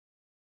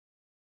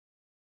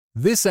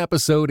This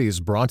episode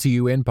is brought to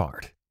you in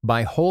part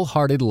by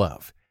Wholehearted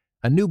Love,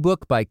 a new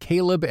book by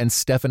Caleb and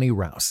Stephanie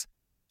Rouse.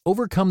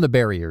 Overcome the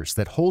barriers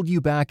that hold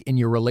you back in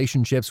your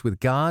relationships with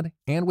God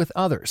and with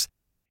others,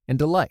 and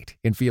delight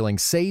in feeling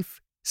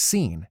safe,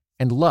 seen,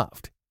 and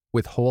loved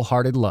with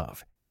Wholehearted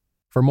Love.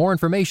 For more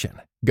information,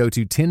 go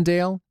to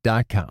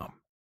Tyndale.com.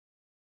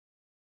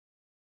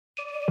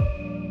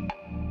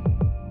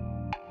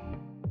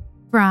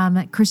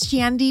 From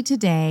Christianity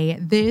Today,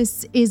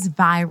 this is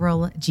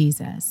Viral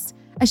Jesus,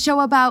 a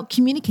show about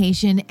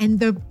communication and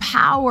the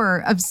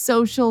power of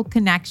social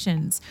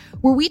connections,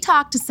 where we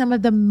talk to some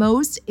of the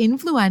most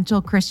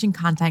influential Christian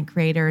content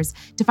creators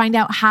to find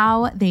out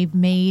how they've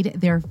made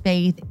their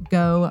faith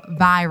go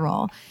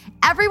viral.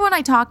 Everyone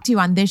I talk to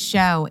on this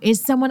show is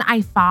someone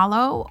I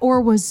follow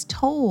or was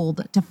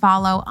told to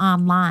follow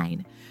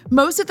online.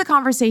 Most of the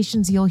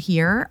conversations you'll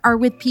hear are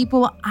with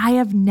people I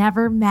have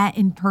never met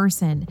in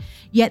person,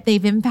 yet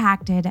they've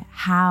impacted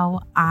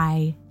how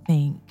I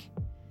think.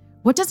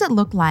 What does it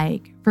look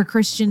like for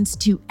Christians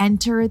to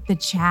enter the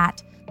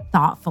chat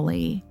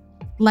thoughtfully?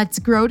 Let's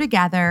grow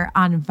together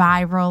on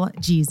Viral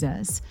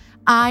Jesus.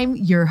 I'm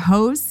your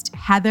host,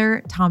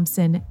 Heather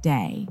Thompson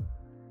Day.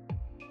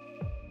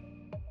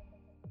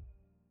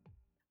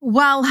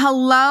 Well,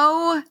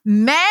 hello,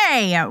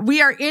 May.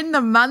 We are in the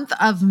month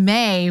of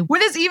May.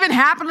 What is even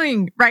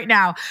happening right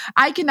now?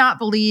 I cannot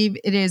believe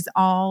it is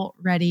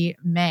already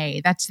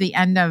May. That's the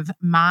end of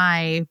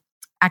my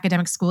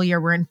academic school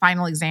year. We're in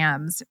final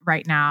exams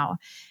right now.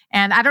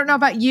 And I don't know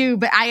about you,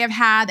 but I have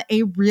had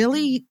a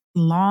really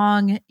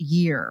long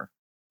year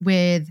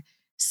with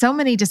so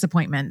many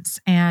disappointments,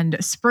 and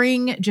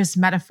spring just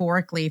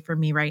metaphorically for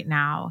me right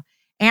now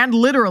and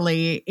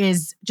literally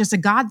is just a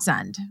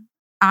godsend.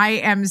 I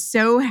am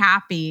so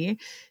happy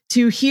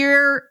to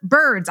hear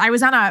birds. I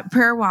was on a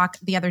prayer walk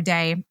the other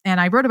day, and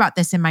I wrote about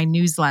this in my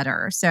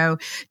newsletter. So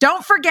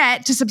don't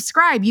forget to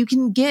subscribe. You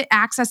can get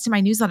access to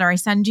my newsletter. I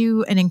send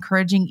you an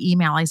encouraging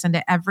email. I send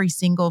it every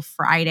single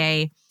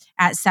Friday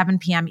at 7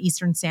 p.m.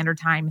 Eastern Standard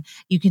Time.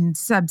 You can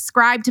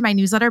subscribe to my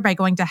newsletter by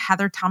going to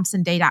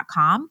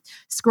heatherthompsonday.com.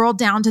 Scroll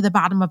down to the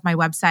bottom of my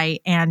website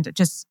and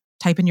just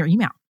type in your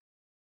email.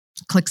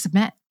 Click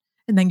submit,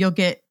 and then you'll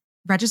get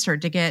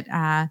registered to get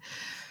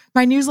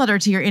my newsletter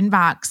to your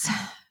inbox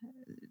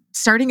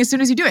starting as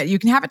soon as you do it. You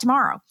can have it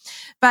tomorrow.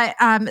 But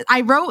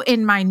I wrote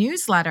in my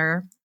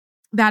newsletter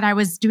that I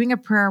was doing a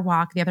prayer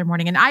walk the other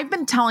morning, and I've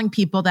been telling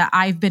people that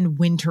I've been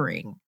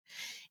wintering.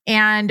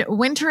 And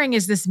wintering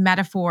is this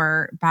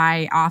metaphor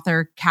by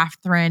author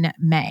Catherine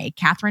May.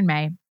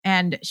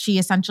 And she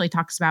essentially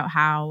talks about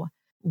how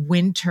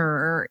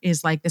winter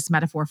is like this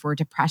metaphor for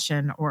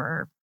depression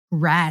or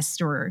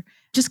rest, or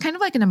just kind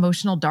of like an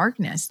emotional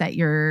darkness that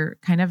you're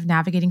kind of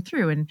navigating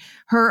through. And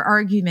her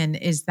argument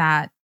is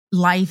that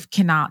life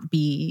cannot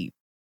be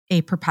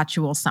a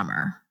perpetual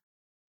summer,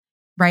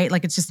 right?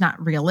 Like it's just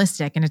not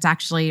realistic, and it's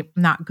actually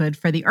not good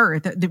for the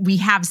earth. We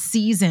have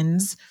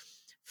seasons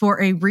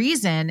for a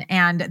reason,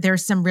 and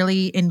there's some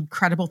really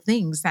incredible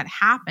things that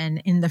happen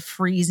in the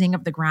freezing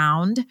of the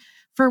ground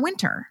for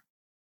winter.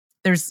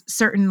 There's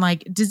certain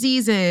like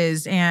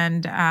diseases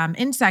and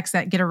insects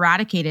that get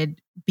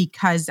eradicated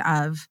because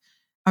of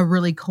a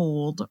really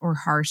cold or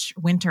harsh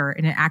winter,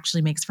 and it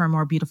actually makes for a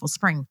more beautiful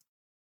spring.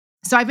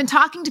 So I've been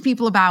talking to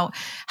people about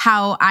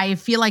how I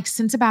feel like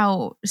since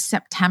about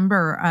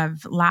September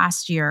of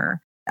last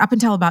year, up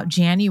until about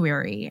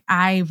January,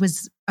 I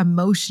was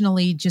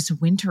emotionally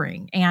just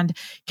wintering. And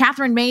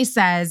Catherine May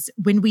says,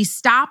 when we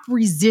stop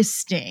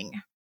resisting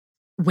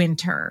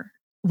winter,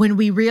 when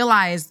we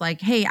realize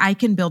like, hey, I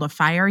can build a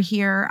fire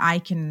here, I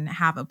can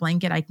have a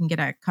blanket, I can get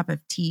a cup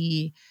of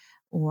tea,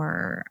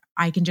 or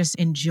I can just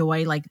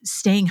enjoy like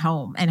staying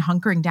home and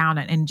hunkering down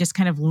and just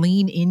kind of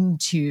lean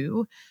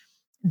into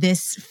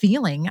this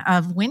feeling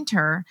of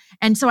winter.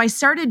 And so I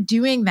started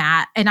doing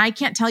that, and I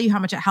can't tell you how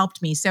much it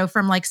helped me. So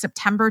from like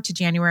September to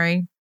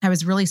January, I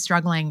was really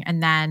struggling.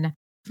 And then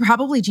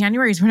probably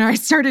January is when I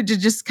started to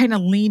just kind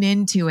of lean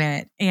into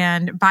it.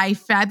 And by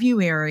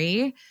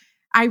February,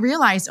 I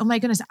realized, oh my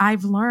goodness,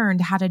 I've learned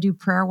how to do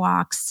prayer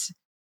walks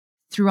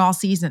through all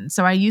seasons.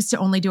 So I used to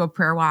only do a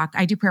prayer walk.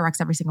 I do prayer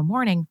walks every single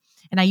morning,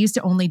 and I used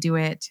to only do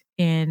it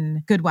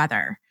in good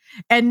weather.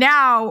 And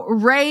now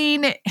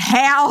rain,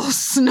 hail,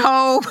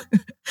 snow,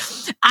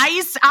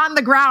 ice on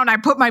the ground, I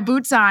put my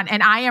boots on,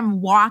 and I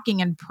am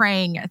walking and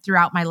praying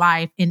throughout my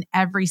life in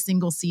every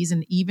single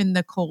season, even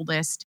the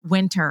coldest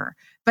winter.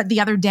 But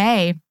the other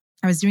day,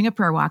 I was doing a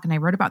prayer walk, and I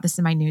wrote about this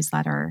in my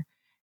newsletter,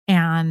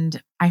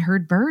 and I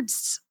heard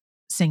birds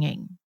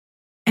singing.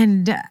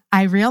 And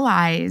I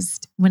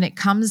realized when it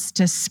comes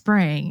to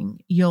spring,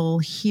 you'll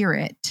hear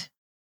it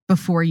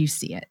before you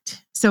see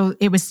it. So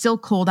it was still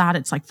cold out.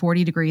 It's like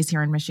 40 degrees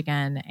here in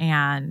Michigan.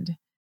 And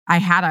I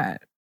had a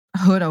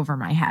hood over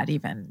my head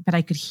even, but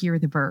I could hear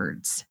the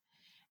birds.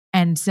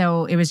 And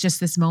so it was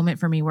just this moment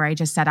for me where I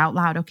just said out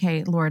loud,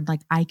 okay, Lord,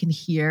 like I can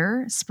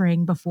hear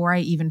spring before I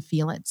even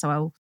feel it.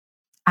 So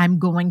I'm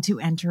going to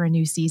enter a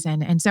new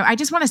season. And so I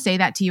just want to say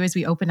that to you as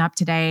we open up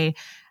today,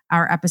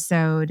 our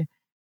episode.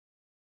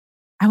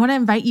 I want to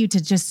invite you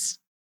to just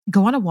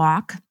Go on a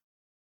walk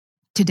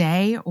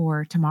today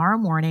or tomorrow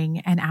morning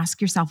and ask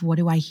yourself, what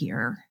do I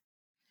hear?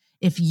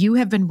 If you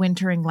have been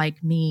wintering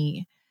like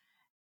me,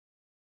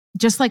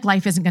 just like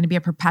life isn't going to be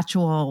a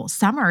perpetual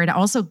summer, it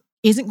also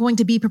isn't going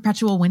to be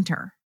perpetual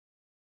winter.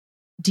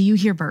 Do you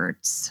hear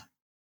birds?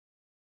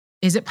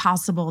 Is it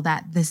possible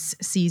that this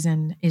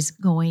season is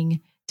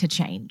going to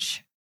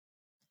change?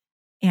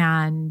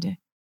 And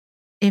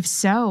if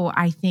so,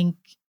 I think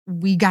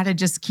we got to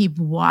just keep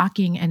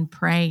walking and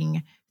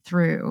praying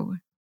through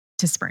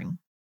to spring.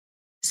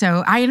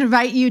 So I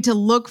invite you to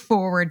look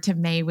forward to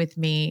May with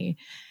me.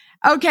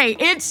 Okay,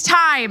 it's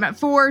time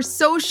for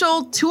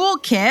Social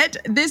Toolkit.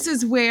 This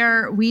is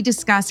where we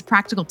discuss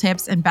practical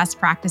tips and best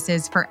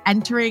practices for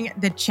entering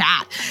the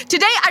chat.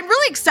 Today, I'm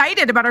really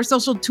excited about our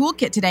Social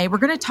Toolkit today. We're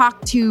going to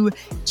talk to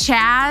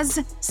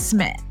Chaz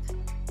Smith.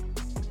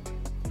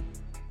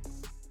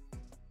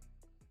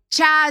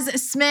 Chaz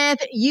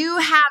Smith, you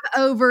have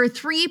over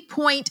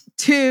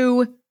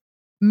 3.2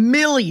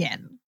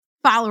 million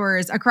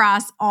followers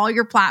across all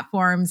your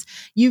platforms.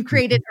 You've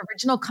created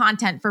original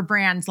content for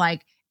brands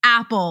like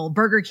Apple,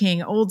 Burger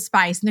King, Old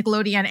Spice,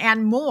 Nickelodeon,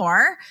 and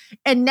more.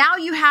 And now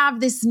you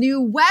have this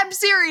new web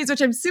series,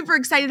 which I'm super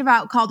excited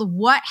about, called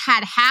What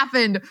Had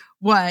Happened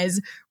Was,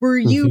 where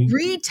you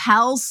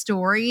retell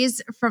stories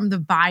from the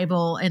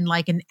Bible in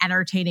like an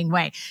entertaining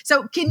way.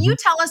 So can you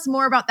tell us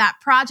more about that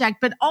project?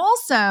 But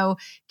also,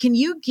 can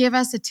you give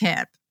us a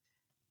tip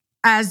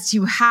as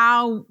to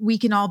how we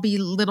can all be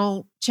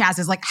little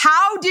Chazes? Like,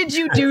 how did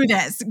you do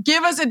this?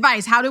 Give us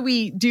advice. How do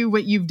we do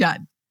what you've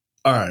done?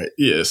 All right.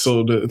 Yeah.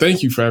 So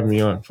thank you for having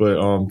me on.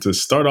 But to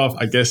start off,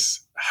 I guess,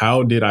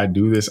 how did I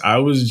do this? I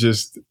was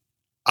just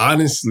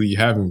honestly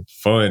having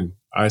fun.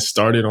 I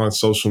started on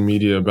social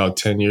media about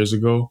 10 years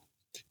ago.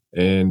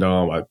 And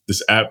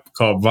this app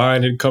called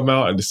Vine had come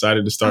out. I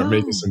decided to start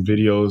making some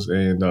videos,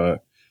 and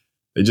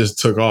it just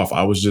took off.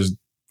 I was just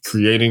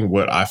creating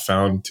what I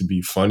found to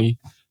be funny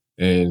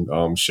and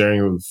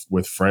sharing it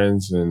with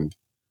friends. And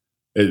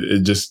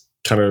it just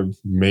kind of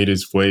made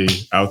its way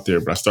out there.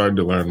 But I started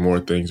to learn more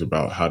things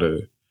about how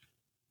to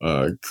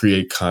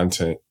create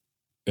content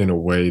in a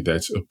way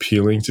that's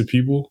appealing to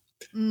people.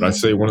 But I'd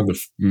say one of the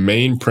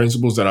main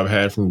principles that I've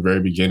had from the very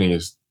beginning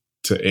is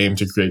to aim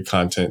to create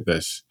content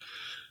that's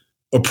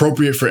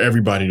appropriate for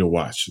everybody to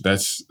watch.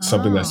 That's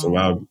something that's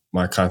allowed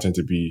my content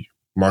to be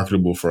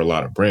marketable for a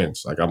lot of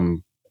brands. Like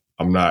I'm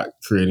not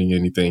creating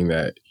anything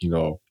that,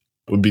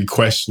 would be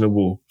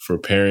questionable for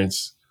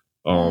parents.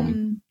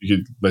 You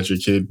could let your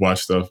kid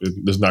watch stuff.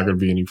 There's not going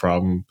to be any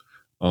problem.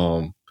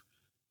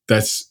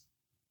 That's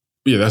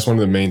one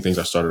of the main things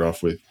I started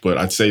off with. But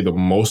I'd say the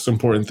most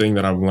important thing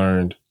that I've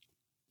learned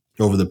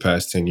over the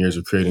past 10 years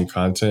of creating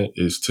content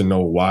is to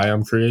know why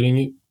I'm creating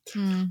it.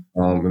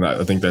 And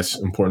I think that's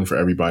important for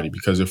everybody,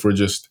 because if we're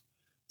just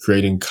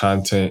creating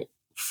content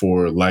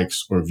for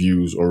likes or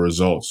views or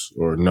results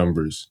or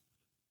numbers,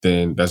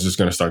 then that's just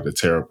going to start to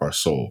tear up our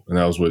soul. And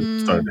that was what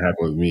started to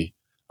happen with me.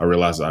 I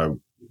realized I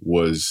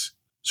was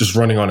just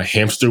running on a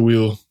hamster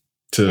wheel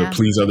to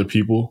please other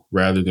people,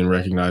 rather than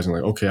recognizing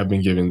like, okay, I've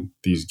been given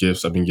these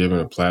gifts. I've been given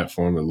a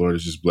platform. The Lord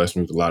has just blessed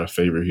me with a lot of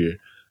favor here.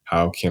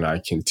 How can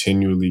I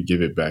continually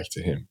give it back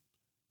to him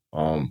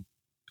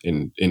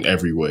in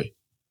every way?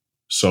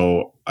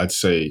 So I'd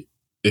say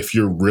if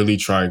you're really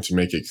trying to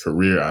make a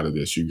career out of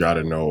this, you got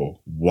to know,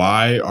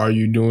 why are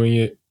you doing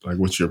it? Like,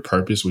 what's your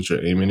purpose? What's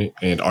your aim in it?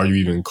 And are you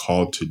even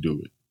called to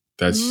do it?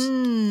 That's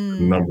the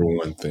number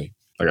one thing.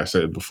 Like I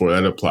said before,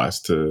 that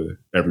applies to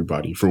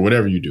everybody for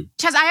whatever you do.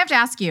 Chaz, I have to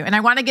ask you, and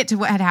I want to get to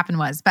what had happened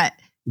was, but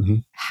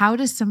how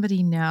does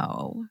somebody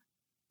know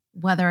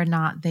whether or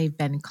not they've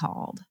been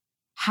called?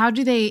 How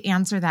do they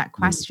answer that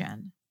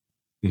question?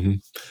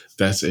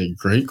 That's a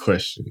great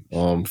question.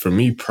 For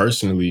me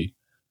personally,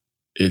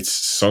 it's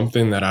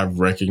something that I've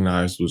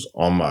recognized was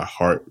on my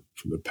heart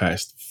for the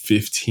past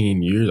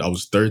 15 years. I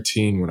was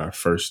 13 when I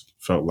first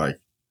felt like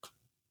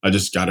I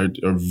just got a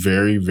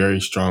very, very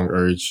strong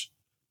urge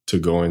to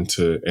go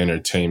into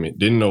entertainment.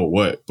 Didn't know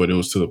what, but it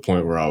was to the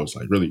point where I was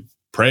like really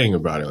praying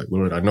about it. Like,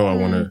 Lord, I know I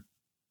want to.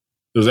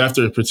 It was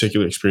after a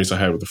particular experience I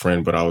had with a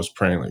friend, but I was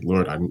praying like,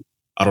 Lord, I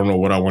don't know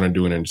what I want to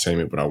do in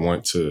entertainment, but I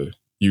want to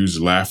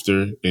use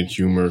laughter and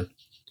humor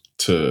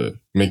to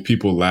make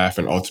people laugh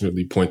and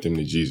ultimately point them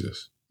to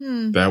Jesus.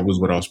 That was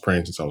what I was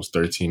praying since I was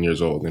 13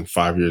 years old. And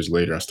 5 years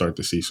later, I started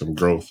to see some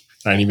growth.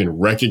 I didn't even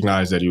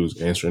recognize that he was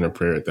answering a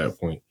prayer at that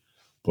point.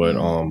 But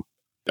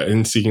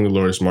in seeking the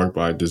Lord is marked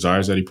by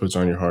desires that he puts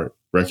on your heart,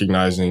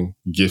 recognizing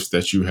gifts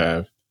that you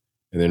have,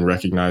 and then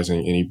recognizing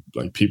any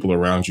like people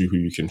around you who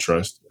you can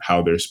trust,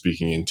 how they're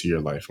speaking into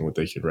your life and what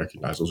they can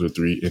recognize. Those are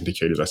 3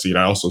 indicators I see. And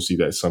I also see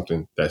that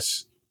something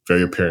that's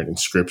very apparent in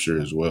scripture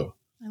as well.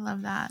 I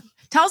love that.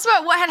 Tell us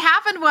about What Had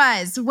Happened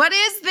Was. What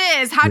is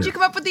this? How'd you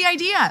come up with the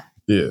idea?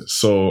 Yeah.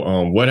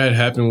 So What Had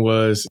Happened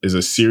is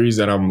a series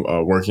that I'm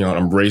working on.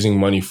 I'm raising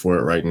money for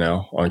it right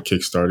now on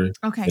Kickstarter.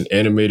 Okay. An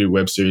animated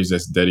web series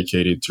that's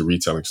dedicated to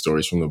retelling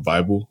stories from the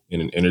Bible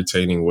in an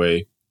entertaining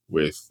way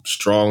with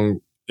strong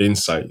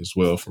insight as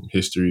well from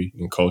history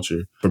and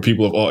culture for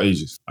people of all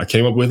ages. I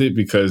came up with it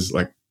because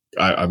like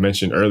I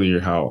mentioned earlier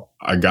how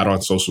I got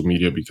on social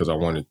media because I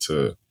wanted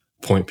to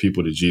point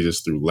people to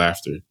Jesus through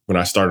laughter. When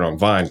I started on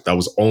Vine, that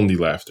was only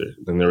laughter.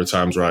 Then there were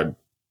times where I'd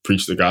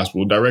preach the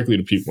gospel directly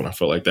to people, and I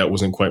felt like that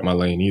wasn't quite my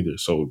lane either.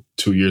 So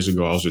 2 years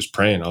ago, I was just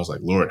praying. I was like,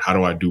 Lord, how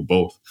do I do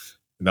both?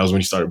 And that was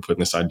when He started putting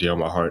this idea on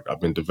my heart.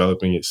 I've been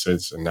developing it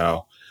since, and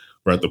now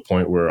we're at the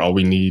point where all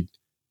we need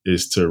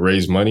is to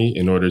raise money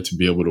in order to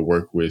be able to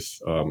work with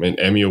an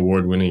Emmy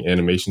award-winning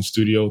animation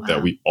studio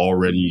that we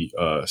already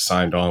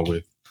signed on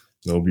with.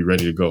 And we'll be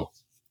ready to go.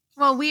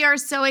 Well, we are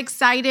so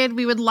excited.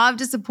 We would love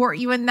to support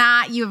you in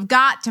that. You've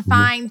got to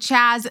find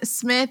Chaz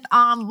Smith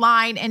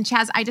online. And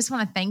Chaz, I just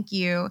want to thank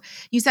you.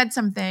 You said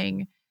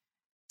something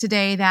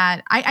today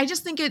that I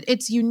just think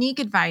it's unique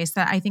advice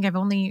that I think I've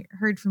only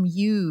heard from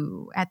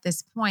you at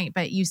this point.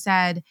 But you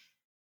said,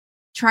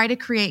 try to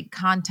create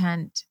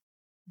content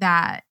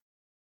that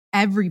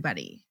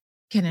everybody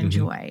can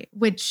enjoy,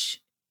 which,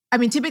 I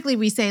mean, typically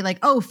we say like,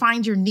 oh,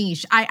 find your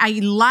niche. I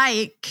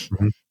like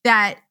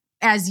that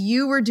as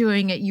you were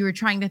doing it, you were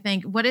trying to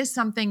think, what is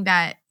something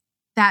that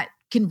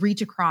can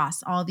reach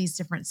across all these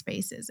different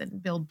spaces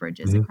and build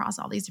bridges across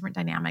all these different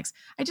dynamics.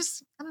 I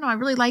don't know. I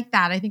really like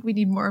that. I think we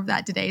need more of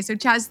that today. So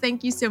Chaz,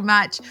 thank you so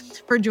much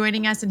for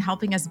joining us and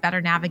helping us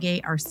better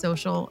navigate our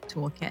social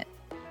toolkit.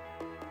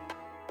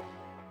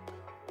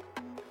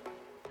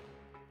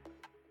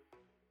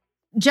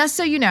 Just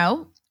so you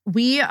know,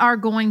 we are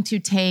going to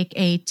take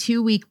a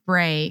 2-week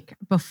break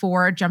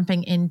before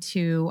jumping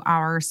into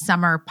our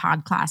summer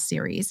podcast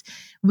series.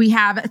 We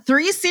have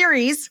 3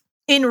 series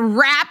in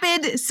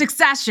rapid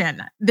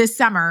succession this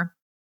summer.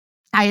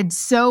 I had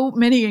so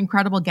many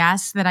incredible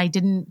guests that I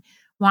didn't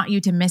want you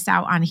to miss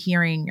out on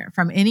hearing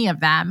from any of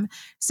them.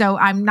 So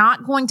I'm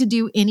not going to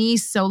do any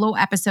solo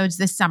episodes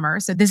this summer.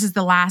 So this is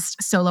the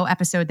last solo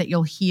episode that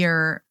you'll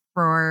hear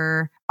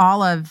for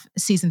all of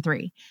season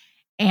 3.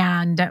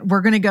 And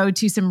we're going to go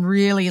to some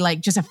really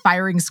like just a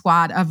firing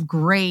squad of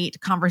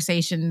great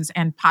conversations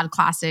and pod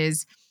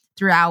classes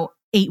throughout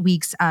 8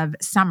 weeks of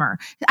summer.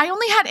 I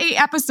only had 8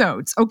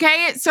 episodes,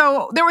 okay?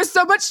 So there was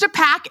so much to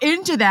pack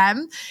into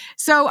them.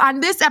 So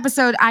on this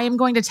episode, I am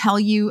going to tell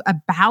you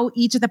about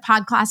each of the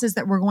pod classes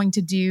that we're going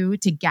to do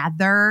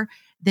together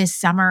this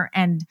summer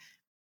and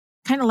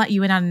kind of let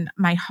you in on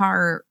my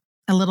heart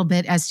a little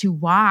bit as to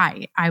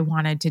why I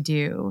wanted to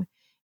do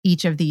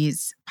each of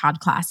these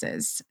pod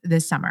classes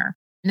this summer.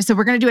 And so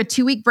we're going to do a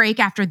 2-week break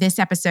after this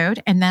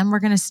episode, and then we're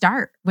going to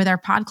start with our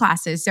pod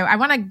classes. So I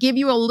want to give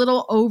you a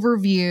little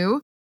overview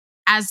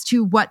as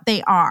to what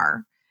they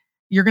are.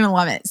 You're going to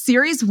love it.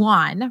 Series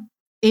 1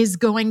 is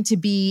going to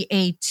be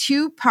a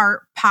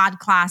 2-part pod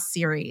class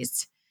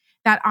series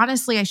that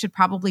honestly I should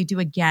probably do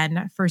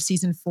again for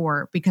season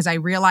 4 because I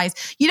realized,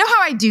 you know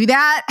how I do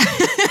that?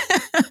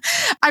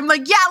 I'm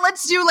like, yeah,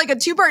 let's do like a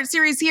 2-part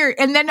series here.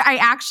 And then I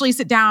actually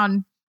sit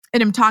down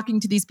and I'm talking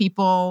to these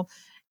people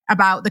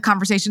about the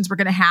conversations we're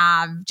going to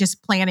have,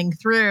 just planning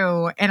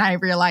through. And I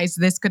realized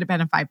this could have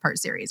been a 5-part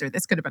series or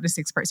this could have been a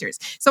 6-part series.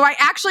 So I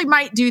actually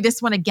might do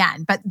this one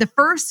again. But the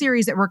first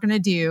series that we're going to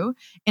do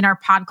in our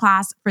pod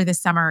class for this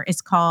summer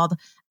is called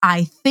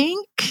I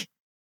Think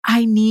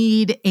I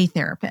Need a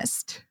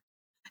Therapist.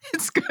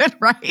 It's good,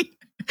 right?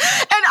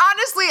 And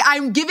honestly,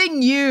 I'm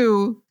giving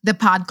you the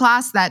pod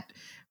class that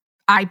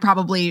I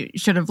probably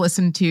should have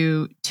listened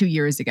to 2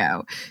 years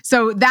ago.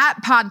 So that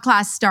pod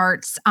class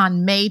starts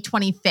on May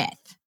 25th.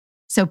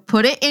 So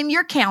put it in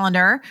your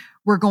calendar.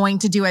 We're going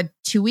to do a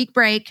 2-week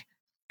break.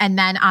 And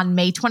then on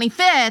May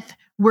 25th,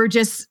 we're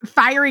just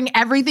firing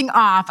everything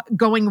off,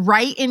 going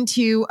right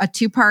into a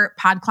 2-part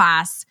pod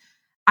class.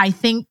 I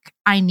think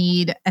I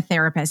need a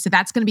therapist. So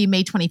that's going to be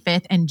May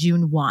 25th and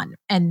June 1.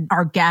 And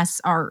our guests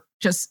are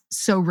just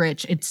so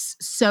rich. It's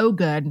so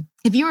good.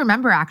 If you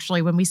remember,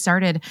 actually, when we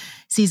started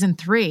season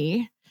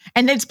 3,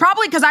 and it's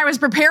probably because I was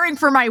preparing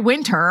for my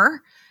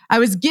winter. I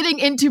was getting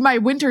into my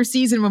winter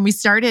season when we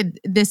started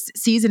this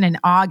season in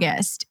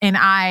August, and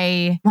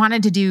I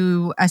wanted to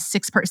do a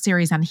 6-part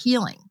series on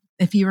healing,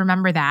 if you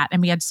remember that.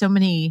 And we had so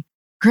many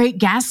great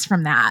guests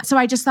from that. So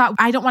I just thought,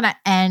 I don't want to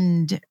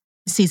end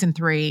season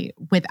 3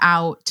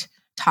 without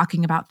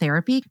talking about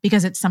therapy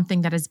because it's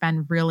something that has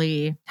been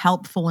really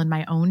helpful in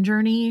my own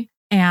journey.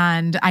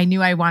 And I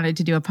knew I wanted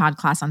to do a pod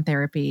class on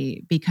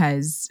therapy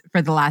because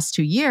for the last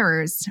 2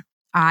 years,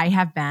 I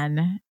have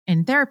been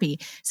in therapy.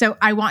 So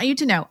I want you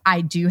to know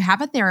I do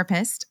have a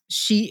therapist.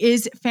 She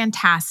is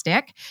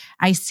fantastic.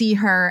 I see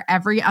her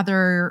every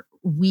other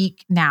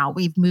week now.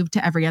 We've moved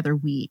to every other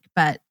week,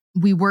 but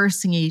we were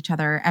seeing each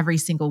other every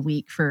single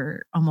week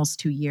for almost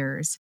 2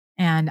 years.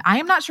 And I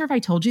am not sure if I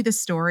told you this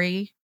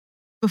story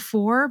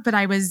before, but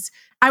I was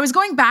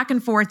going back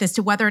and forth as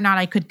to whether or not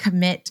I could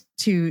commit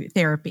to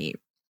therapy.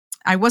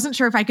 I wasn't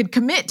sure if I could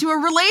commit to a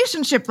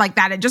relationship like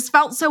that. It just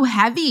felt so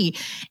heavy.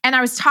 And I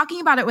was talking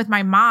about it with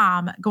my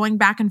mom, going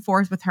back and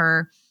forth with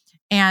her.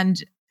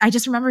 And I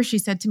just remember she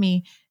said to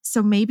me,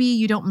 so maybe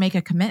you don't make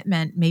a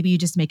commitment, maybe you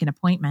just make an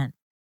appointment.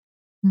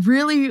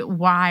 Really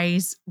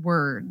wise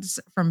words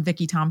from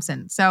Vicki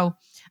Thompson. So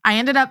I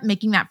ended up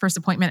making that first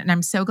appointment, and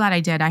I'm so glad I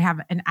did. I have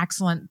an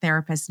excellent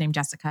therapist named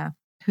Jessica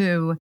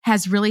who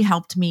has really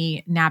helped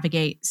me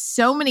navigate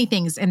so many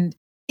things. And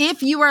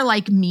if you are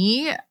like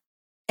me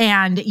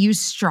and you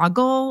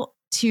struggle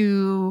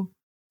to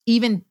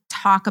even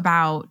talk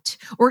about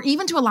or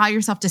even to allow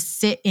yourself to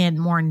sit in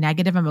more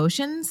negative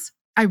emotions,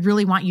 I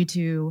really want you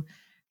to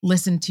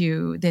listen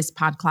to this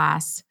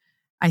podcast.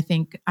 I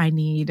think I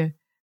need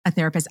a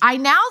therapist. I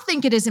now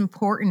think it is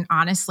important,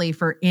 honestly,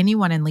 for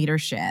anyone in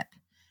leadership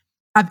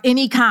of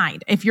any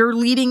kind. If you're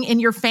leading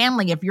in your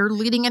family, if you're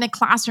leading in a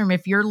classroom,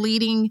 if you're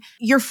leading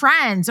your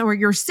friends or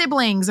your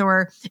siblings,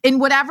 or in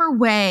whatever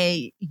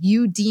way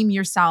you deem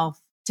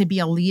yourself to be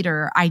a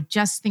leader, I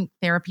just think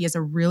therapy is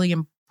a really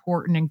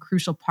important and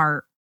crucial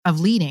part of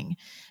leading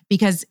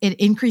because it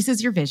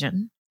increases your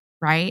vision,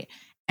 right?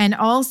 And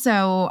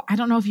also, I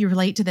don't know if you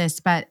relate to this,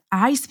 but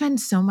I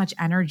spend so much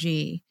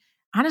energy.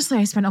 Honestly,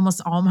 I spend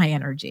almost all my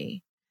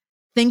energy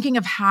thinking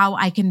of how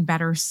I can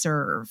better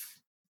serve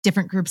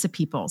different groups of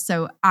people.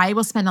 So I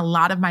will spend a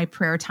lot of my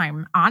prayer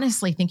time,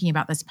 honestly, thinking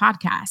about this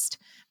podcast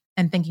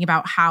and thinking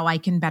about how I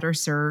can better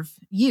serve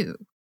you.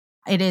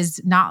 It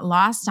is not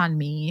lost on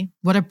me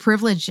what a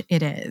privilege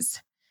it is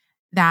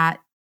that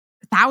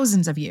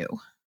thousands of you,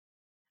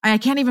 I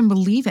can't even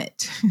believe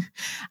it.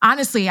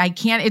 Honestly, I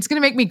can't. It's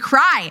going to make me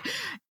cry.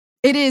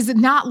 It is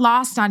not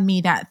lost on me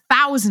that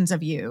thousands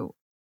of you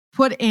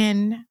put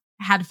in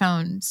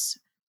headphones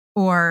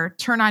or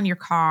turn on your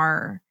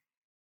car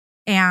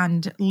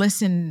and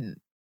listen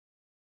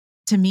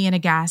to me and a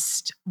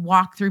guest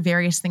walk through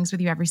various things with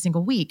you every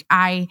single week.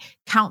 I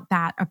count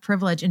that a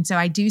privilege. And so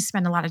I do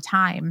spend a lot of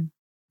time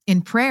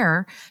in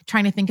prayer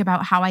trying to think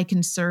about how I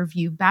can serve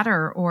you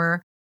better.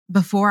 Or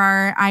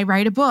before I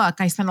write a book,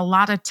 I spend a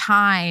lot of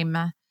time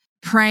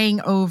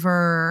praying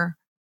over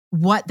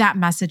what that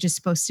message is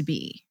supposed to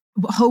be,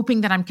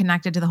 hoping that I'm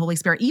connected to the Holy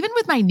Spirit. Even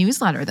with my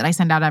newsletter that I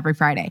send out every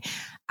Friday,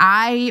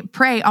 I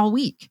pray all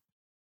week.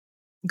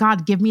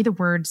 God, give me the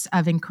words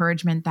of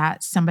encouragement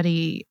that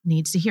somebody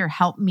needs to hear.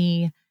 Help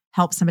me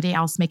help somebody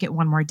else make it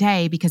one more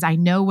day, because I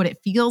know what it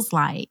feels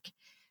like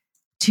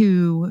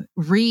to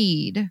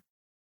read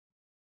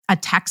a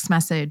text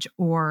message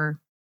or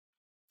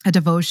a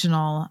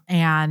devotional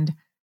and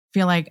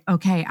feel like,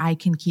 okay, I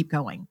can keep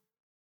going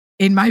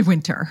in my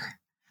winter.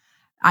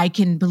 I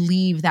can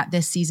believe that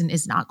this season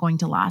is not going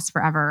to last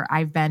forever.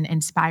 I've been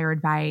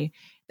inspired by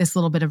this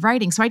little bit of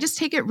writing. So I just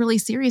take it really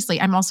seriously.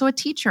 I'm also a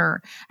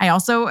teacher. I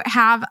also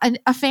have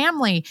a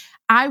family.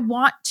 I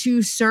want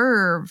to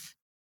serve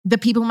the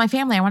people in my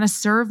family. I want to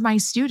serve my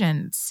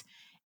students.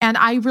 And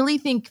I really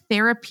think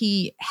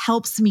therapy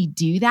helps me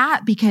do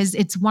that because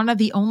it's one of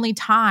the only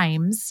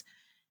times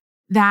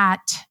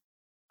that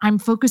I'm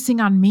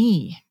focusing on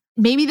me.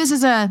 Maybe this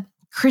is a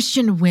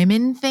Christian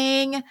women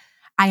thing.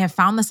 I have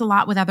found this a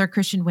lot with other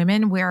Christian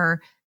women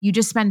where you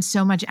just spend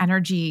so much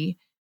energy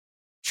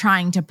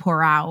trying to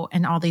pour out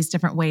in all these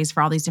different ways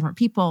for all these different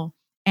people.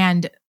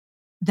 And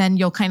then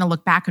you'll kind of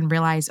look back and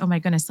realize, oh my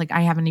goodness, like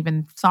I haven't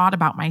even thought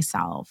about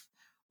myself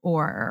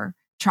or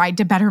tried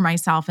to better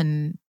myself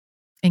in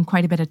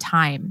quite a bit of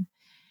time.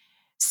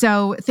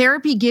 So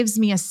therapy gives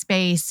me a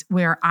space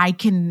where I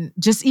can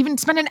just even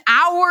spend an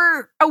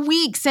hour a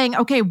week saying,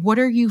 okay, what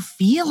are you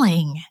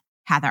feeling,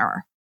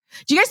 Heather?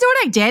 Do you guys know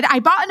what I did? I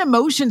bought an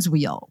emotions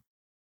wheel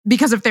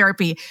because of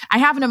therapy. I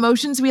have an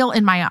emotions wheel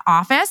in my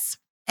office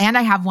and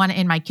I have one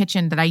in my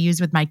kitchen that I use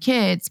with my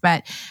kids,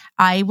 but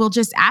I will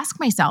just ask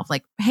myself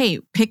like, hey,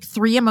 pick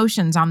 3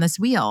 emotions on this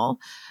wheel.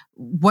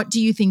 What do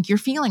you think you're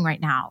feeling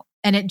right now?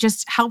 And it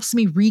just helps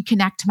me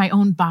reconnect to my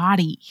own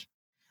body.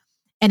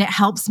 And it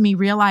helps me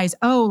realize,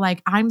 oh,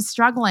 like I'm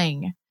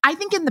struggling. I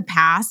think in the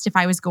past, if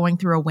I was going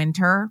through a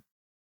winter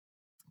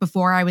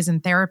before I was in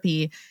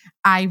therapy,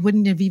 I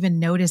wouldn't have even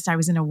noticed I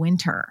was in a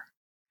winter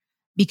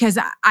because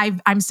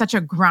I'm such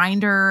a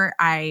grinder.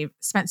 I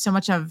spent so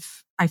much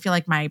of, I feel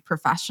like my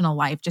professional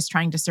life just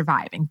trying to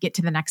survive and get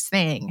to the next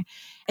thing.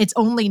 It's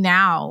only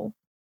now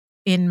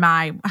in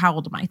my, how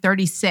old am I?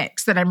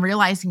 36, that I'm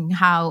realizing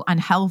how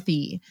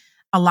unhealthy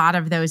a lot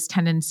of those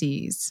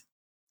tendencies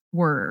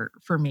were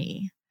for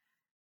me.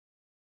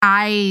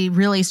 I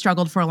really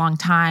struggled for a long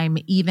time,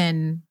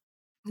 even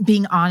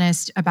being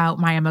honest about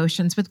my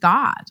emotions with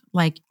God.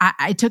 Like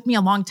it took me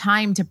a long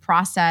time to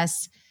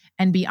process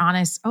and be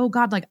honest. Oh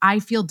God, like I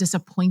feel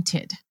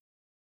disappointed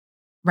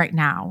right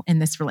now in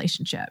this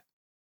relationship.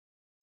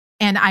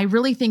 And I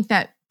really think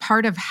that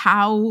part of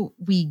how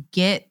we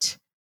get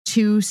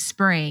to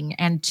spring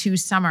and to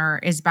summer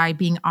is by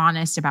being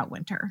honest about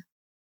winter.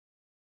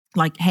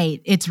 Like,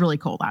 hey, it's really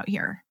cold out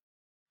here.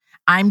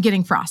 I'm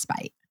getting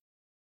frostbite.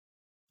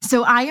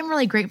 So I am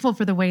really grateful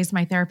for the ways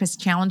my therapist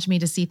challenged me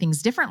to see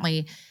things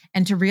differently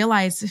and to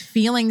realize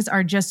feelings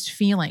are just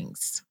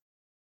feelings.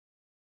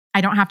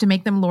 I don't have to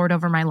make them lord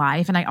over my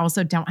life. And I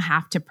also don't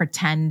have to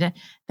pretend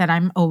that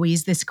I'm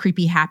always this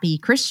creepy, happy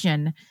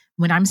Christian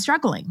when I'm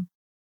struggling.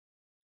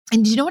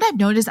 And you know what I've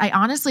noticed? I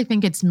honestly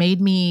think it's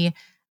made me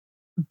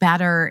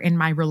better in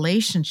my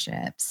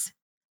relationships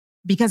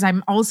because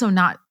I'm also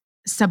not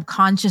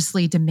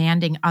subconsciously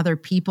demanding other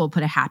people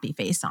put a happy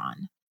face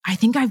on. I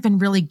think I've been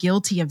really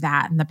guilty of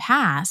that in the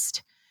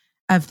past,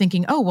 of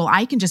thinking, oh, well,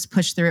 I can just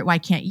push through it. Why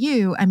can't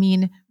you? I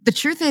mean, the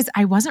truth is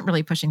I wasn't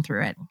really pushing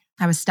through it.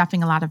 I was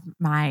stuffing a lot of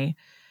my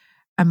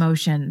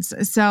emotions.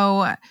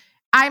 So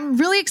I'm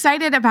really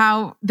excited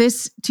about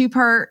this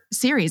 2-part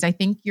series. I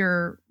think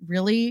you're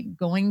really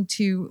going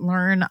to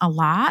learn a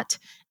lot,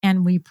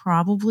 and we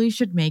probably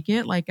should make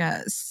it like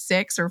a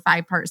 6 or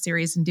 5-part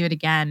series and do it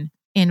again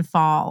in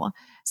fall.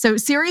 So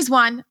series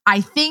 1,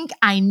 I Think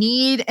I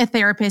Need a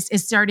Therapist,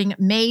 is starting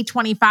May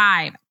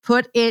 25.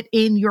 Put it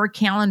in your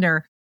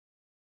calendar.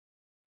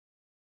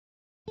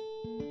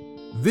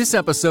 This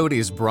episode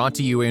is brought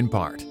to you in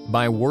part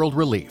by World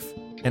Relief,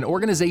 an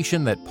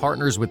organization that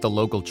partners with the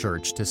local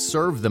church to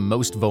serve the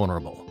most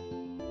vulnerable.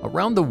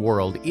 Around the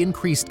world,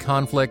 increased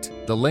conflict,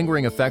 the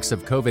lingering effects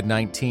of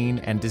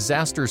COVID-19, and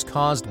disasters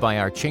caused by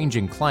our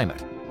changing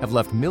climate have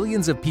left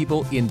millions of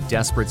people in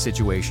desperate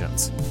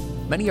situations.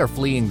 Many are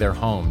fleeing their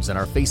homes and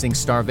are facing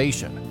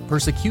starvation,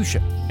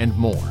 persecution, and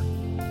more.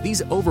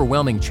 These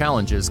overwhelming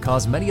challenges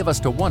cause many of us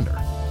to wonder,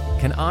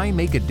 can I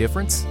make a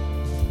difference?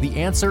 The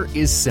answer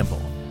is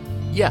simple.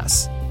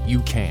 Yes, you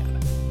can.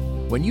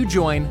 When you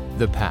join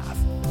The Path,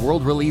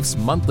 World Relief's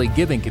monthly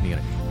giving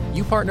community,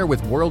 you partner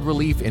with World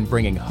Relief in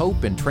bringing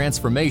hope and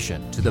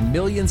transformation to the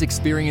millions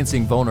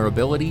experiencing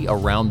vulnerability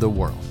around the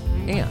world.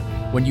 And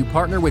when you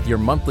partner with your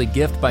monthly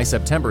gift by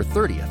September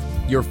 30th,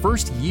 your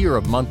first year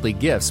of monthly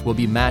gifts will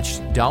be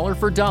matched dollar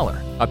for dollar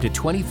up to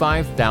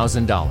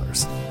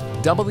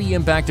 $25,000. Double the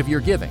impact of your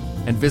giving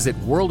and visit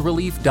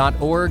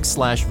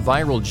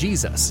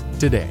worldrelief.org/viraljesus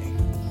today.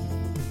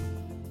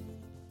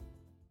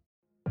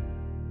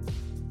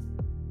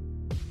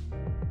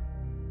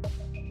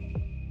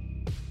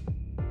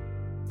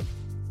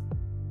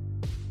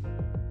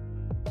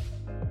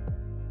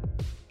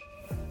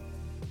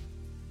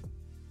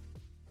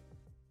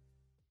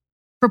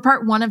 For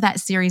part 1 of that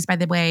series, by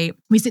the way,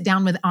 we sit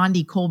down with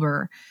Andi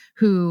Kolber,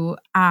 who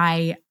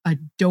I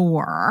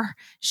adore.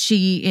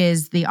 She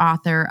is the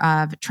author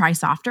of Try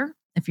Softer,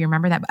 if you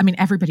remember that. I mean,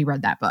 everybody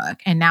read that book.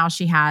 And now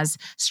she has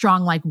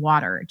Strong Like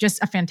Water, just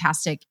a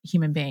fantastic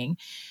human being.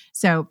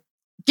 So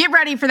get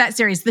ready for that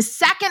series. The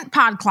second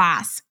pod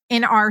class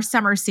in our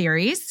summer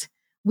series,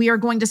 we are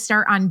going to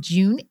start on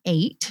June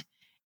 8th.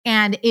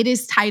 And it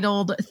is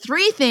titled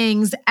 3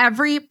 Things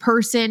Every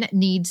Person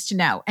Needs to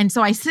Know. And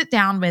so I sit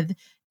down with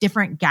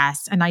different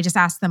guests and I just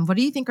ask them, what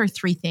do you think are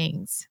 3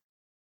 things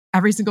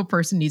every single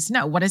person needs to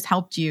know? What has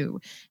helped you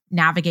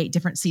navigate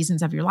different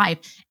seasons of your life?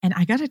 And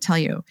I got to tell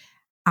you,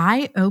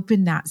 I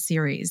opened that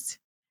series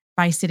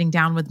by sitting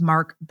down with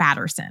Mark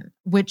Batterson,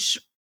 which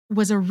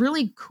was a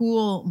really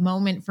cool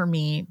moment for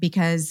me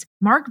because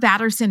Mark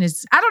Batterson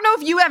is, I don't know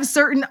if you have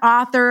certain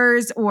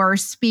authors or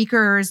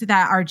speakers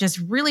that are just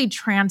really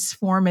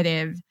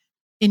transformative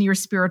in your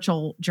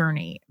spiritual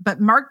journey,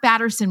 but Mark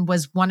Batterson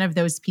was one of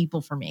those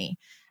people for me.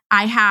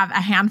 I have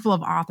a handful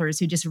of authors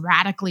who just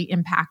radically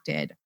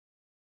impacted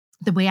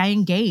the way I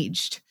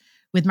engaged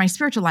with my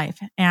spiritual life.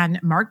 And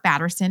Mark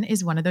Batterson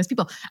is one of those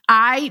people.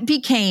 I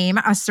became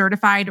a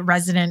certified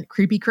resident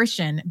creepy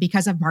Christian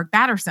because of Mark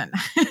Batterson.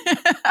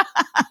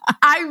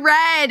 I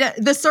read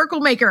The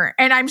Circle Maker,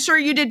 and I'm sure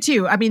you did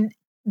too. I mean,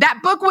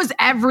 that book was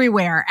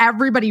everywhere.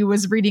 Everybody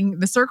was reading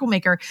The Circle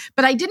Maker,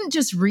 but I didn't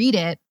just read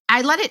it.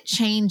 I let it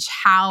change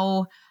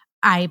how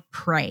I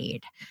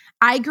prayed.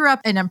 I grew up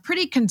in a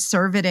pretty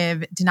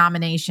conservative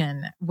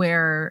denomination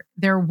where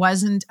there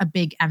wasn't a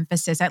big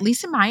emphasis, at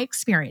least in my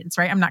experience,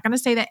 right? I'm not going to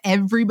say that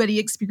everybody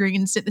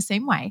experienced it the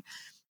same way,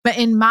 but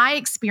in my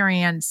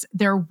experience,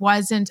 there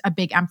wasn't a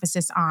big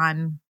emphasis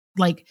on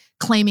like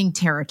claiming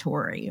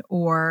territory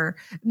or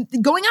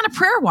going on a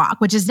prayer walk,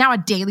 which is now a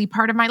daily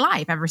part of my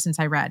life ever since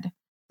I read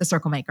The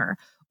Circle Maker,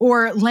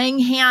 or laying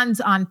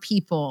hands on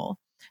people,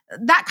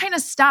 that kind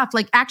of stuff,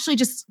 like actually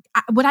just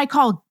what I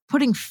call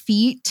putting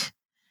feet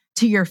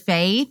to your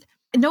faith.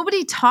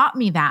 Nobody taught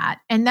me that.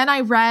 And then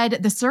I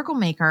read The Circle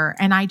Maker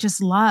and I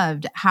just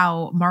loved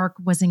how Mark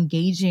was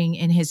engaging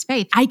in his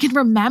faith. I can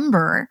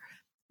remember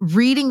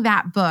reading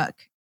that book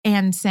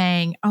and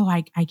saying, oh,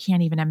 I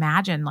can't even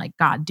imagine like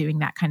God doing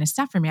that kind of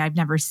stuff for me. I've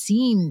never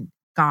seen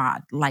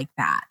God like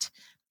that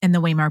in the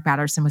way Mark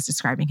Batterson was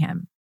describing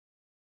him.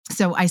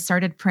 So I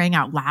started praying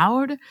out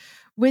loud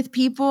with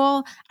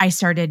people. I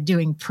started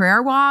doing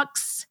prayer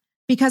walks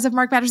because of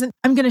Mark Batterson.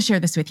 I'm going to share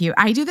this with you.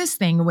 I do this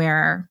thing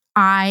where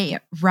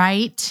I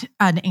write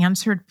an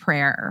answered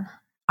prayer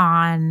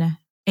on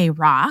a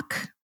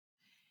rock.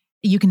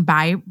 You can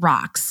buy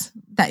rocks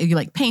that you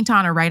like paint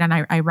on or write on.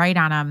 I write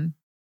on them.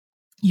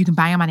 You can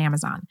buy them on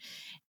Amazon.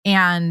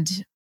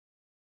 And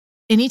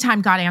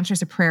anytime God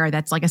answers a prayer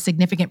that's like a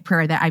significant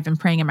prayer that I've been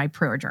praying in my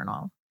prayer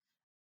journal,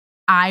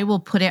 I will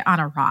put it on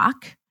a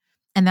rock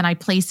and then I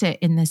place it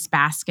in this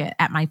basket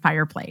at my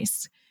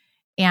fireplace.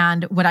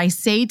 And what I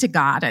say to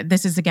God,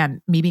 this is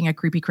again, me being a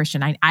creepy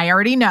Christian, I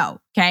already know,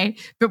 okay?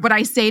 But what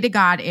I say to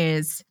God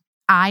is,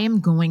 I am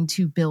going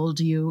to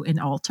build you an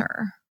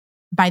altar.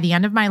 By the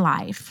end of my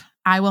life,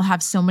 I will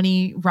have so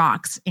many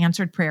rocks,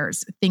 answered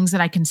prayers, things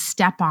that I can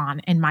step on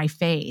in my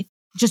faith,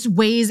 just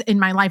ways in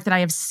my life that I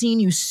have seen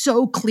you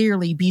so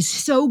clearly be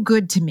so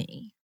good to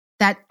me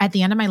that at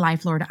the end of my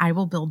life, Lord, I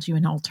will build you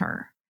an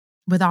altar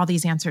with all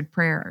these answered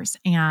prayers.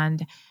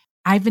 And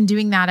I've been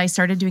doing that. I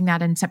started doing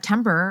that in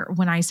September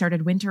when I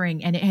started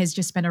wintering, and it has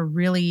just been a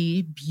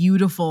really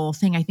beautiful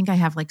thing. I think I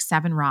have like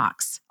 7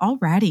 rocks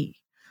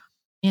already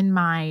in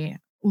my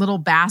little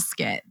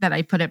basket that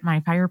I put at my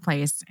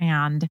fireplace.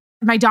 And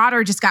my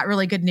daughter just got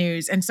really good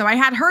news. And so I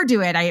had her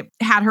do it. I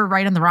had her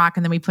write on the rock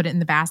and then we put it in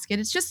the basket.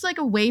 It's just like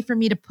a way for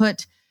me to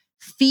put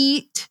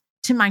feet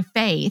to my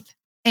faith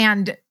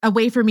and a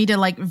way for me to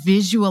like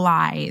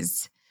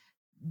visualize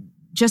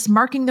just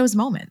marking those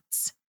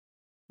moments,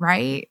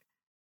 right?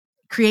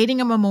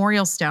 Creating a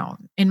memorial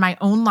stone in my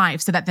own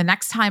life so that the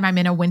next time I'm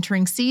in a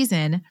wintering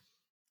season,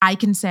 I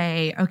can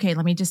say, okay,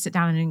 let me just sit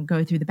down and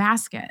go through the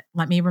basket.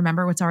 Let me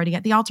remember what's already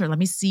at the altar. Let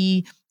me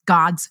see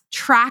God's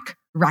track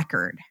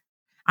record.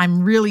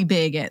 I'm really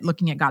big at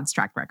looking at God's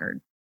track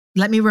record.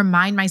 Let me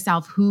remind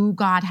myself who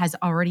God has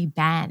already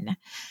been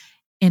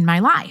in my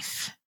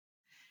life.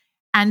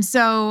 And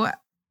so,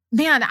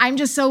 man, I'm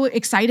just so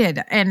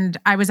excited. And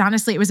it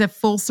was a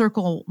full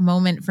circle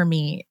moment for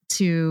me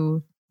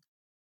to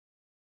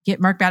get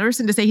Mark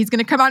Batterson to say he's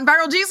going to come on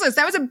Viral Jesus.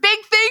 That was a big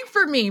thing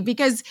for me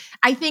because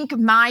I think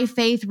my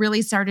faith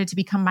really started to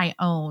become my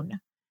own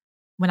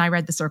when I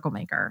read The Circle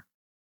Maker.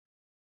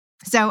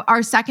 So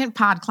our second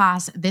pod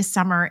class this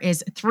summer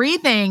is 3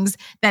 things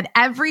that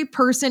every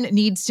person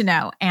needs to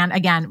know. And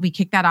again, we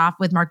kick that off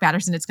with Mark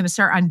Batterson. It's going to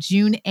start on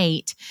June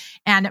 8.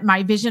 And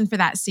my vision for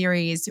that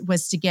series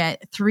was to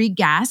get 3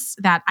 guests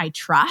that I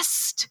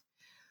trust,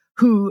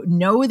 who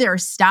know their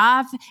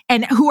stuff,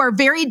 and who are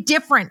very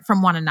different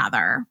from one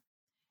another,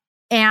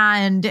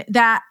 and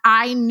that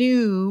I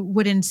knew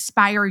would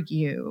inspire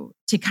you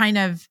to kind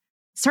of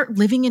start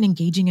living and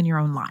engaging in your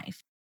own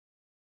life,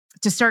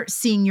 to start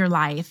seeing your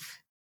life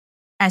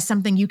as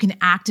something you can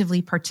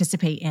actively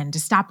participate in, to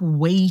stop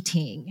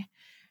waiting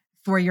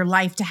for your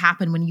life to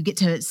happen when you get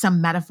to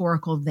some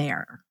metaphorical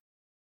there,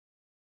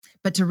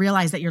 but to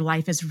realize that your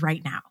life is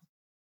right now.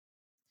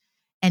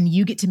 And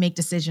you get to make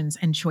decisions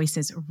and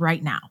choices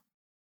right now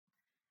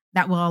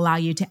that will allow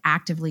you to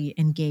actively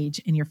engage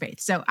in your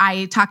faith. So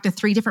I talked to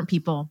 3 different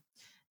people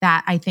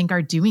that I think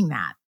are doing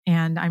that.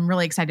 And I'm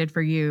really excited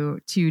for you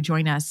to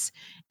join us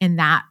in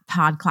that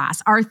pod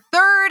class. Our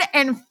third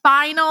and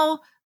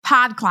final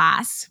pod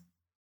class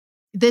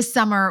this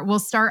summer will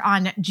start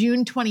on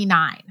June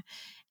 29.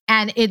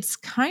 And it's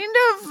kind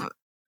of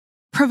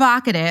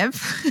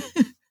provocative.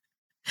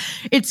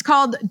 It's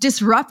called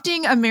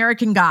Disrupting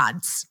American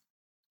Gods.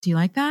 Do you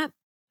like that?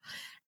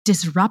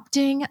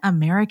 Disrupting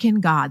American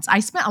Gods. I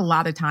spent a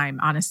lot of time,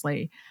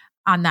 honestly,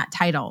 on that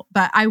title,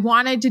 but I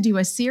wanted to do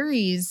a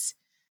series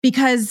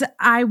because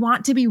I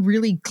want to be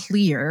really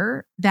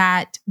clear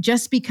that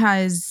just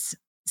because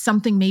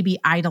something may be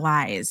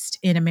idolized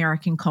in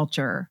American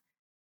culture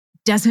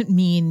doesn't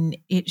mean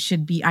it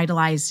should be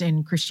idolized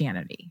in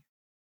Christianity.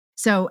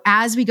 So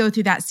as we go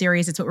through that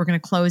series, it's what we're going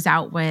to close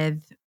out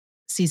with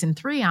season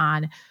 3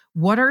 on.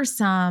 What are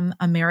some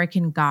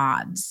American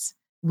gods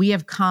we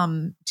have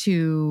come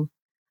to?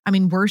 I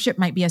mean, worship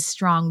might be a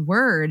strong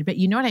word, but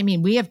you know what I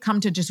mean? We have come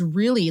to just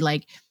really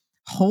like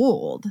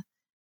hold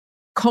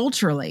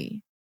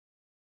culturally.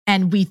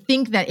 And we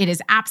think that it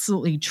is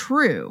absolutely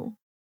true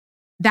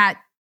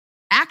that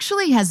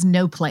actually has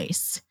no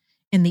place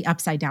in the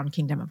upside down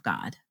kingdom of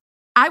God.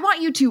 I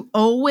want you to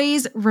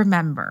always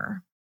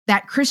remember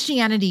that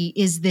Christianity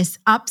is this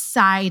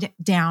upside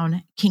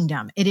down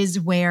kingdom. It is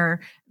where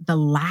the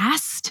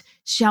last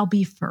shall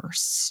be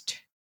first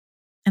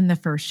and the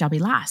first shall be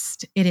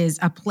last. It is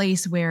a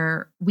place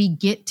where we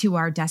get to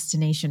our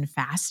destination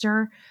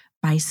faster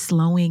by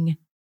slowing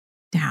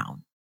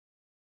down.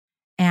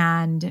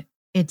 And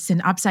it's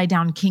an upside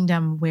down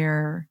kingdom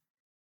where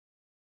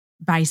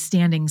by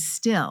standing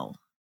still,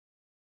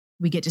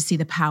 we get to see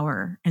the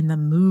power and the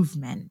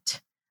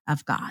movement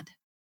of God.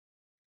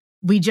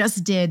 We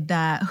just did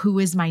the Who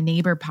is My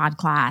Neighbor pod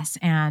class,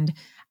 and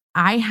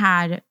I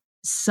had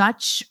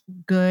such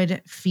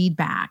good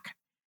feedback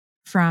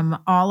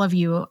from all of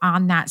you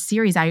on that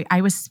series.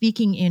 I was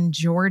speaking in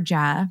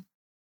Georgia,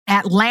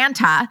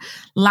 Atlanta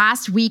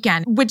last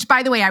weekend, which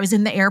by the way, I was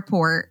in the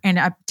airport and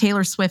a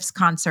Taylor Swift's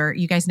concert.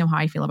 You guys know how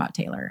I feel about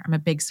Taylor. I'm a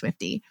big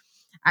Swiftie.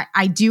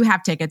 I do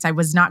have tickets. I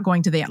was not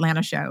going to the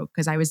Atlanta show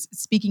because I was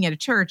speaking at a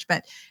church,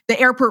 but the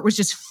airport was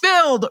just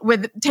filled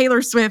with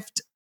Taylor Swift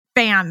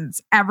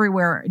fans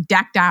everywhere,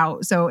 decked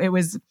out. So it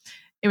was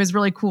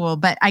really cool.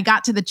 But I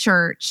got to the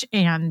church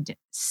and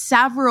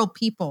several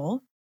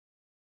people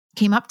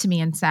came up to me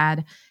and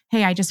said,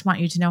 "Hey, I just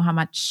want you to know how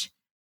much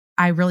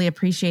I really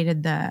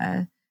appreciated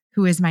the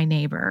Who is My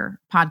Neighbor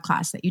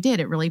podcast that you did.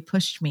 It really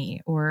pushed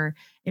me, or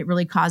it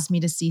really caused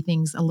me to see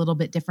things a little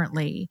bit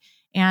differently."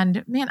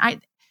 And man,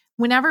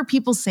 whenever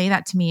people say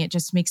that to me, it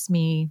just makes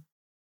me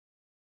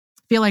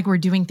feel like we're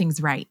doing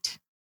things right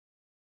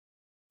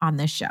on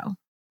this show.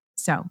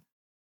 So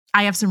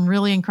I have some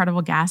really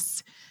incredible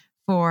guests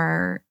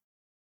for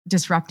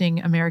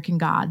Disrupting American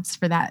Gods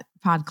for that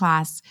pod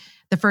class.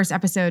 The first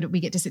episode, we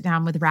get to sit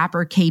down with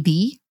rapper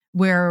KB.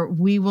 where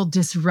we will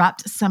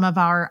disrupt some of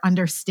our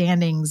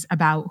understandings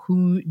about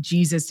who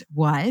Jesus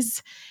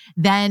was.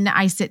 Then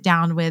I sit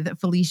down with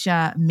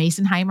Felicia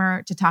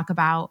Masonheimer to talk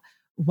about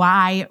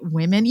why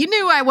women, you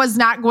knew I was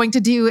not going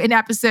to do an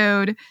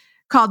episode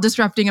called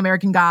Disrupting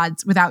American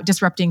Gods without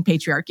disrupting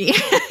patriarchy.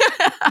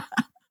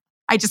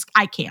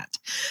 I can't.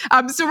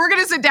 So we're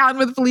going to sit down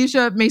with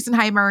Felicia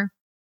Masonheimer,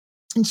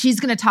 and she's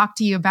going to talk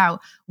to you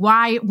about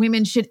why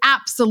women should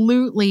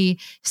absolutely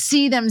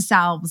see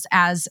themselves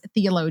as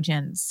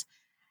theologians.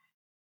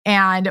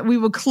 And we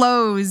will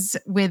close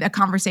with a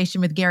conversation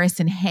with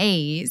Garrison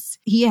Hayes.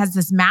 He has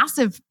this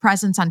massive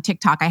presence on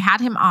TikTok. I had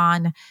him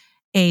on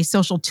a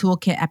social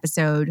toolkit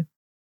episode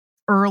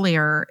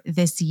earlier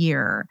this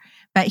year,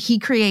 but he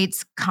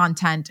creates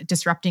content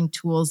disrupting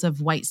tools of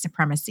white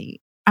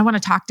supremacy. I want to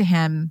talk to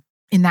him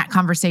in that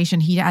conversation.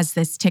 He has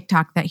this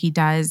TikTok that he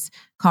does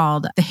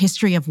called The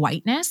History of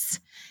Whiteness,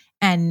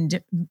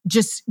 and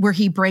just where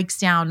he breaks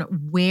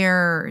down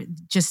where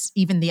just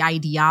even the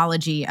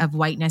ideology of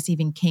whiteness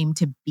even came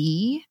to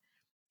be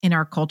in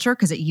our culture.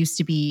 Because it used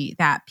to be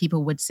that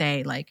people would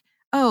say like,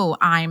 oh,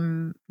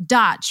 I'm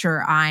Dutch,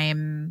 or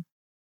I'm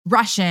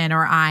Russian,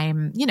 or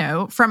I'm,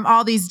 from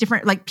all these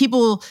different, like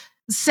people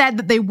said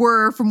that they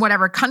were from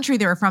whatever country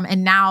they were from.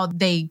 And now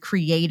they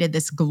created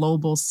this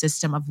global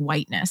system of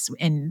whiteness.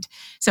 And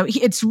so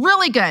it's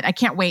really good. I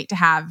can't wait to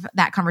have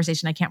that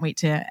conversation. I can't wait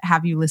to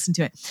have you listen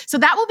to it. So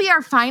that will be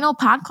our final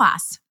pod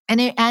class, and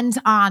it ends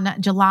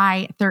on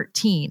July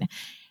 13.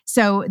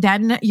 So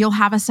then you'll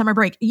have a summer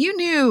break. You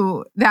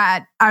knew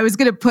that I was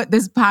going to put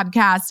this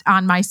podcast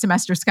on my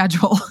semester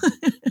schedule.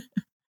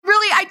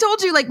 Really, I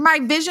told you, like, my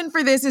vision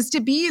for this is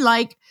to be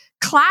like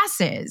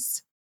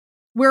classes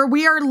where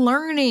we are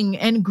learning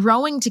and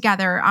growing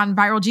together on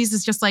Viral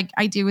Jesus, just like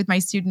I do with my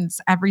students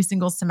every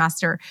single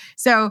semester.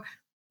 So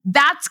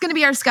that's going to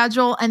be our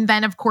schedule. And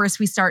then, of course,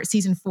 we start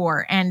season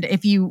 4. And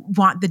if you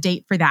want the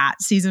date for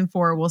that, season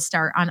 4 will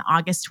start on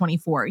August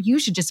 24. You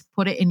should just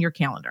put it in your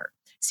calendar.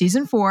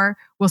 Season 4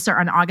 will start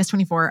on August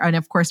 24. And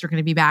of course, we're going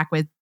to be back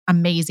with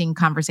amazing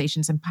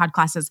conversations and pod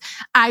classes.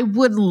 I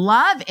would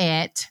love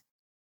it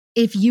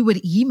if you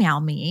would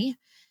email me.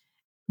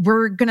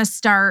 We're going to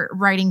start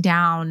writing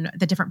down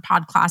the different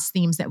podcast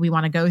themes that we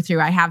want to go through.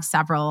 I have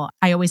several.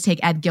 I always take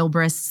Ed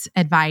Gilbreth's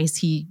advice.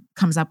 He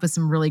comes up with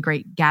some really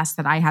great guests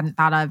that I hadn't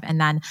thought of. And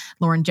then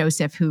Lauren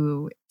Joseph,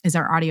 who is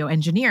our audio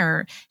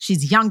engineer,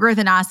 she's younger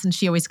than us, and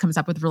she always comes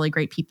up with really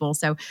great people.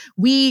 So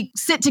we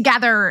sit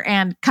together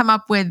and come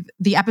up with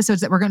the episodes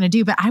that we're going to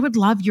do. But I would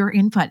love your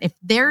input. If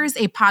there's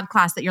a pod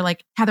class that you're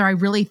like, Heather, I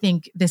really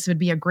think this would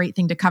be a great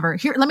thing to cover.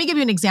 Here, let me give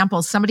you an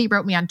example. Somebody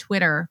wrote me on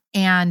Twitter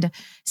and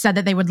said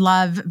that they would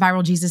love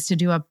Viral Jesus to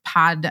do a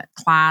pod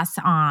class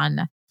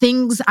on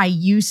things I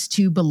used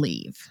to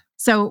believe.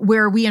 So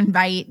where we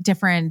invite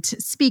different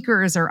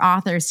speakers or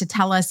authors to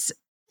tell us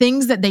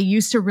things that they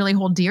used to really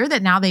hold dear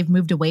that now they've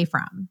moved away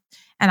from.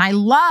 And I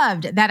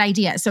loved that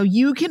idea. So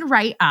you can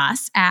write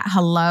us at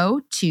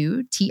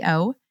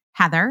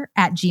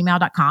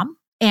hello@gmail.com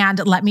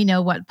and let me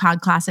know what pod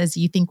classes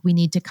you think we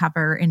need to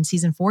cover in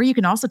season 4. You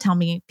can also tell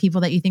me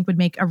people that you think would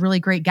make a really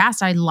great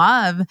guest. I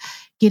love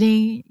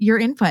getting your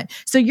input.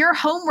 So your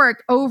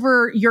homework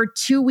over your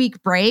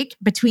 2-week break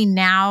between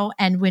now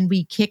and when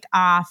we kick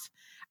off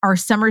our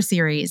summer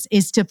series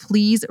is to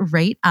please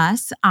rate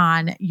us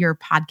on your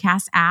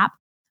podcast app.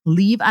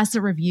 Leave us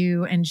a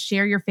review and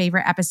share your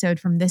favorite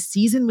episode from this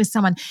season with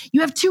someone.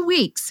 You have 2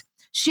 weeks.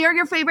 Share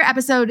your favorite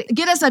episode.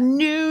 Get us a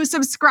new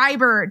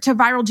subscriber to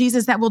Viral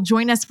Jesus that will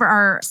join us for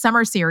our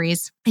summer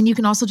series. And you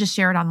can also just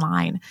share it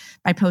online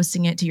by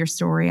posting it to your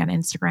story on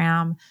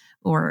Instagram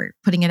or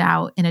putting it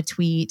out in a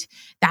tweet.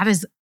 That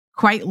is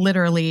quite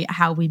literally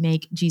how we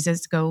make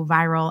Jesus go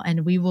viral.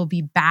 And we will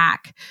be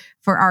back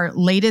for our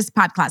latest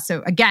podcast.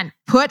 So again,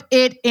 put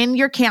it in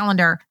your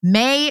calendar.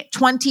 May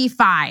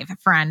 25,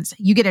 friends.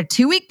 You get a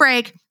 2-week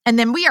break, and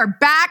then we are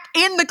back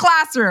in the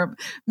classroom.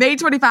 May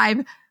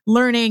 25,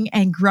 learning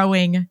and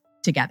growing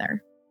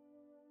together.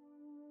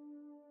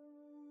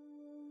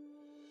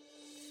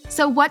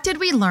 So what did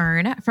we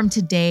learn from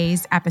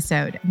today's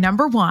episode?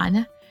 Number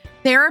 1,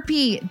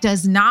 therapy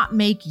does not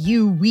make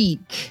you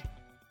weak.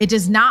 It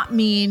does not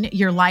mean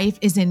your life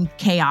is in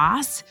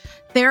chaos.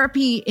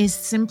 Therapy is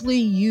simply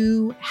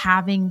you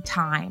having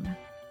time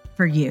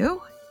for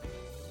you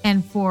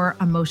and for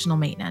emotional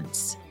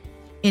maintenance.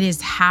 It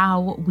is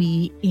how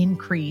we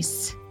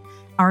increase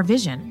our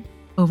vision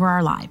over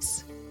our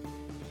lives.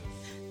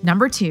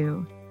 Number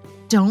 2,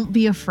 don't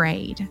be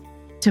afraid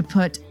to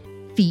put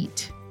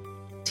feet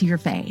to your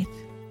faith.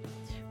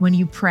 When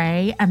you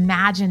pray,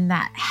 imagine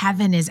that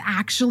heaven is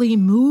actually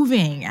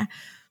moving.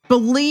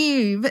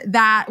 Believe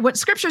that what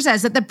scripture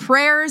says, that the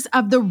prayers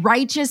of the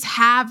righteous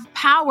have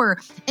power.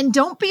 And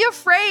don't be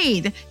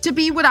afraid to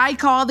be what I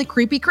call the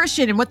creepy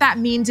Christian. And what that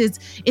means is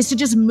to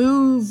just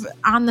move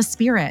on the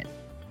Spirit.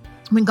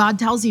 When God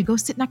tells you, go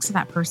sit next to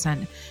that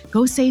person,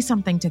 go say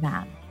something to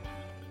them,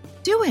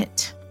 do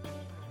it.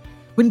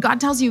 When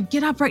God tells you,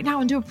 get up right now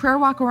and do a prayer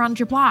walk around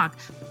your block,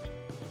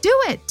 do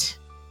it.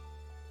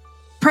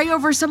 Pray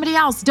over somebody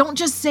else. Don't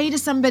just say to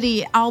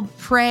somebody, I'll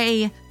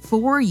pray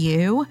for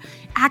you.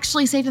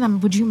 Actually say to them,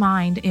 would you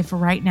mind if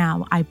right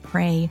now I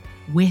pray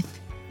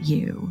with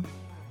you?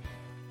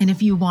 And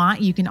if you want,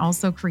 you can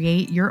also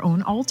create your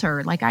own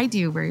altar like I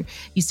do, where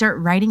you start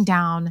writing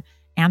down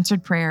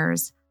answered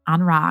prayers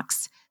on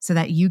rocks so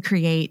that you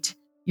create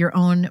your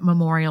own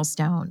memorial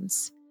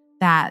stones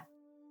that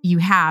you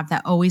have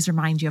that always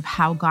remind you of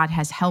how God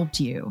has helped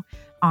you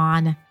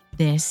on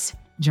this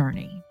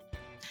journey.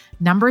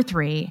 Number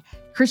 3,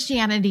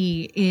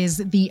 Christianity is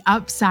the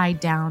upside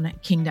down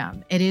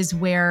kingdom. It is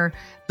where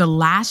the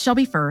last shall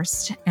be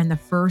first and the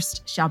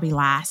first shall be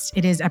last.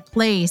 It is a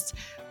place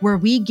where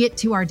we get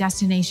to our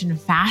destination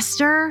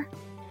faster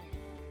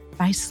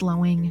by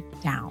slowing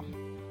down.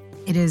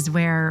 It is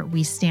where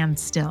we stand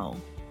still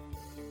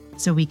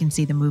so we can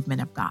see the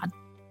movement of God.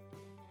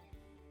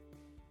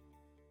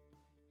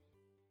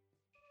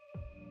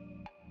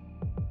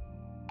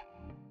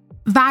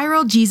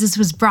 Viral Jesus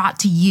was brought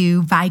to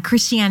you by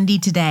Christianity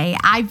Today.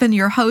 I've been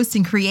your host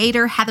and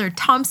creator, Heather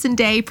Thompson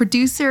Day,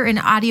 producer and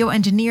audio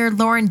engineer,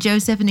 Lauren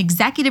Joseph, and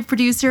executive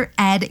producer,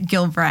 Ed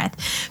Gilbreth.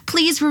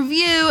 Please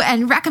review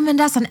and recommend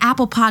us on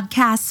Apple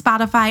Podcasts,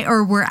 Spotify,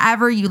 or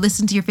wherever you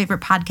listen to your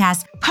favorite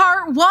podcasts.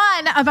 Part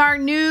 1 of our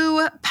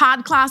new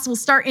pod class will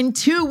start in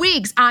 2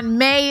 weeks on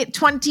May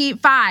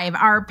 25.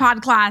 Our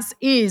pod class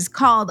is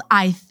called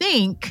I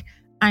Think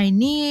I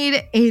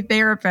Need a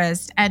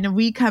Therapist, and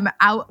we come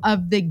out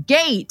of the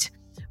gate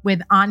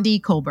with Andy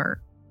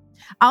Colbert.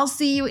 I'll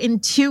see you in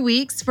 2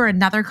 weeks for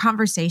another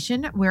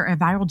conversation where a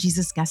Viral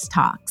Jesus guest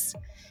talks,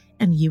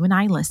 and you and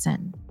I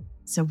listen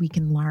so we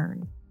can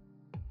learn.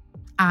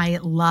 I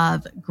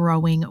love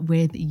growing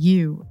with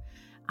you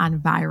on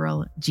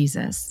Viral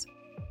Jesus.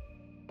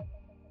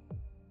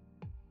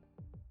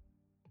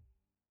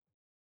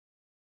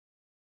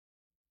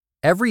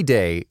 Every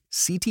day,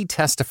 CT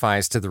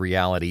testifies to the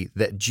reality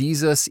that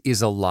Jesus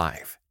is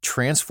alive,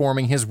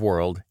 transforming his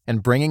world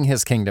and bringing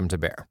his kingdom to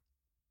bear.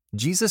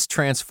 Jesus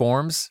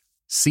transforms,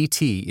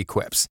 CT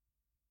equips.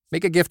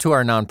 Make a gift to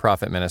our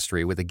nonprofit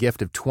ministry with a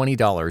gift of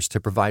 $20 to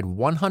provide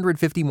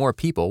 150 more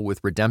people with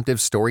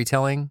redemptive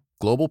storytelling,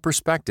 global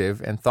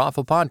perspective, and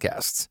thoughtful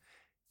podcasts.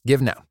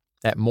 Give now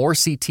at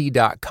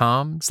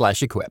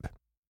morect.com/equip.